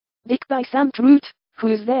Dick by Sam Truitt,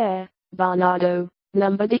 Who's There, Barnardo,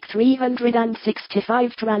 number Dick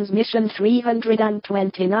 365 transmission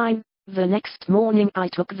 329. The next morning I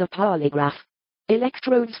took the polygraph.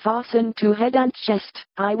 Electrodes fastened to head and chest.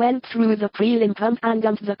 I went through the prelim pump and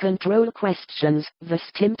the control questions, the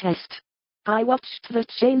stim test. I watched the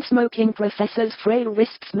chain-smoking professor's frail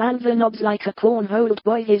wrists man the knobs like a cornholed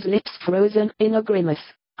boy, his lips frozen in a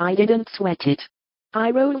grimace. I didn't sweat it.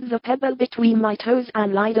 I rolled the pebble between my toes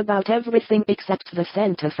and lied about everything except the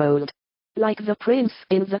centerfold. Like the prince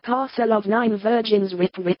in the castle of 9 virgins,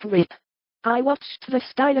 rip rip rip. I watched the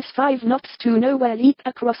stylus 5 knots to nowhere leak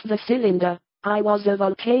across the cylinder. I was a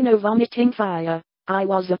volcano vomiting fire. I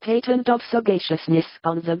was a patent of sagaciousness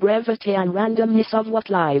on the brevity and randomness of what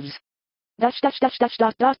lives. Dash dash dash dash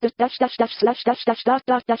dot dot dash dash dash slash dash dash dot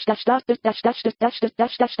dot dash dash dot dash dash dash dash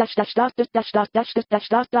dash dash dash dash dot dash dot dash dash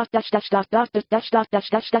dot dot dash dash dot dot dash dot dash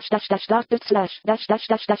dash dash dash dash dot slash dash dash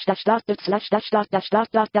dash dash dash dot slash dash dot dash dot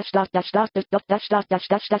dot dash dot dash dot dot dash dot dash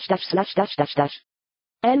dash dash dash slash dash dash dash.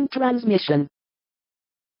 End transmission.